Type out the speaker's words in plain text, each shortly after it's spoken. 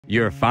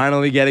You're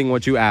finally getting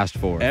what you asked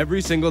for.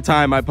 Every single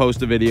time I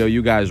post a video,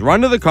 you guys run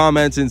to the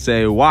comments and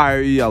say, why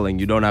are you yelling?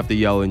 You don't have to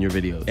yell in your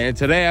videos. And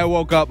today I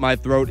woke up, my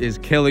throat is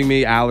killing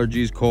me,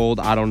 allergies, cold,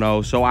 I don't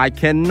know, so I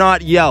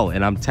cannot yell,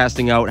 and I'm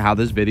testing out how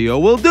this video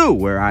will do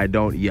where I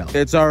don't yell.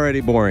 It's already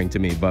boring to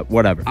me, but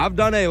whatever. I've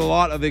done a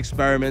lot of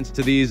experiments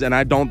to these, and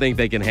I don't think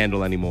they can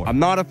handle anymore. I'm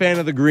not a fan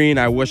of the green,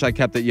 I wish I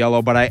kept it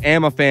yellow, but I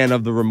am a fan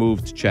of the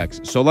removed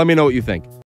checks. So let me know what you think.